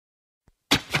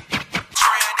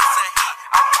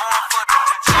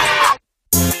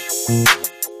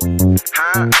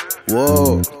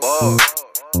Whoa.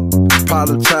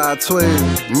 Pc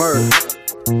Tweezie, Murk.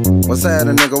 What's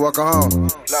happening, nigga? Welcome home.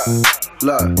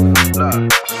 Look.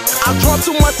 I drunk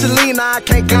too much to lean, I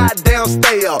can't goddamn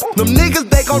stay up. Them niggas,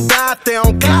 they gon' die if they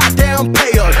don't goddamn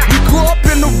pay us. You grew up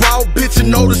in the raw, bitch, you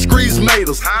know the streets made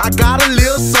us. I got a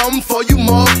little something for you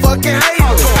motherfucking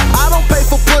haters. I don't pay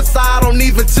for pussy, I don't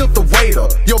even tip the waiter.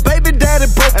 Your baby daddy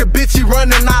broke a bitch, he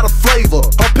running out of flavor.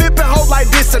 I'm pimpin' hoes like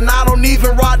this and I don't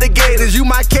even rock the gators. You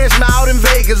might catch me out in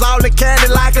Vegas, all the candy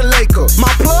like a Laker.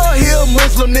 My plug here,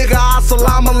 Muslim nigga,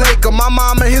 assalamu alaikum. My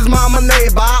mama, his mama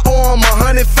neighbor, I owe him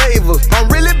 100 favors. I'm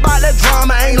really about that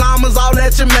drama, ain't llamas all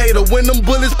that you made her. When them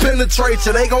bullets penetrate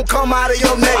you, they gon' come out of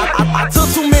your neck. I took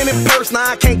too many perks,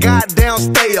 now I can't goddamn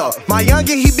stay up. My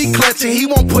youngin', he be clutching, he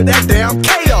won't put that damn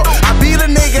K up. I beat a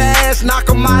nigga ass, knock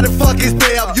him out and fuck his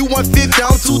day up. You 150,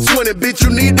 I'm 220, bitch,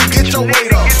 you need to get your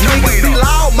weight up. Niggas be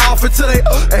loud mouth until they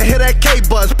and hit that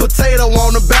K-bus. Potato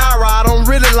on the barrel, I don't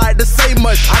really like to say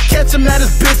much. I catch him at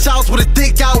his bitch house with his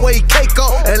dick out where he cake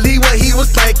up and leave what he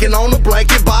was thinking on the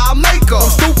blanket by a makeup.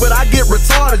 I'm stupid, I get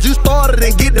retarded, you started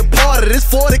and get departed. This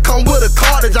 40 come with a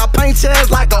cartridge, I paint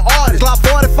chairs like an artist. Glock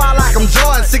 45 like I'm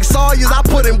Jordan, 6 Sawyers, I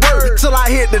put in work till I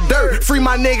hit the dirt. Free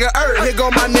my nigga Earth, here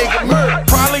go my nigga Murk.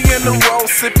 Probably in the road,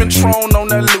 sipping Tron on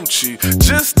that Lucci.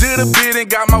 Just did a bit and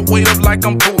got my weight up like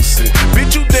I'm Boosie.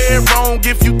 Bitch, you dead wrong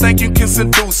if you think you can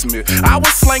seduce me. I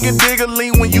was slanging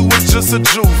diggerly when you was just a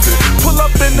juvie. Pull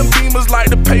up in the Beamers like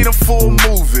to pay them for a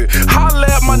movie. Holla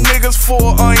at my niggas for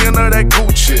an onion of that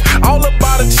Gucci. All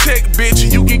about a check,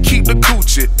 bitch, you can keep the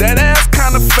coochie. That ass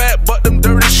kinda fat, but them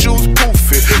dirty shoes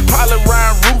poofy. Pilot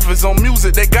Ryan Rufus on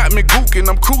music that got me gookin'.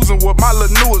 I'm cruising with my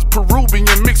Lanuas,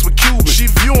 Peruvian mixed with Cuban. She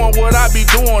viewing what I be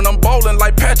doing, I'm ballin'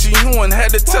 like Patchy Ewing.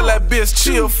 Had to tell that bitch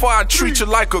chill before I treat you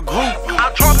like a group.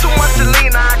 I drunk too much to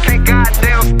lean, I can't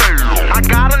goddamn stir. I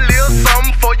got a little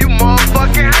something for you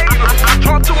motherfucking haters. I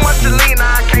drunk too much to lean,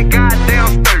 I can't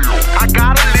goddamn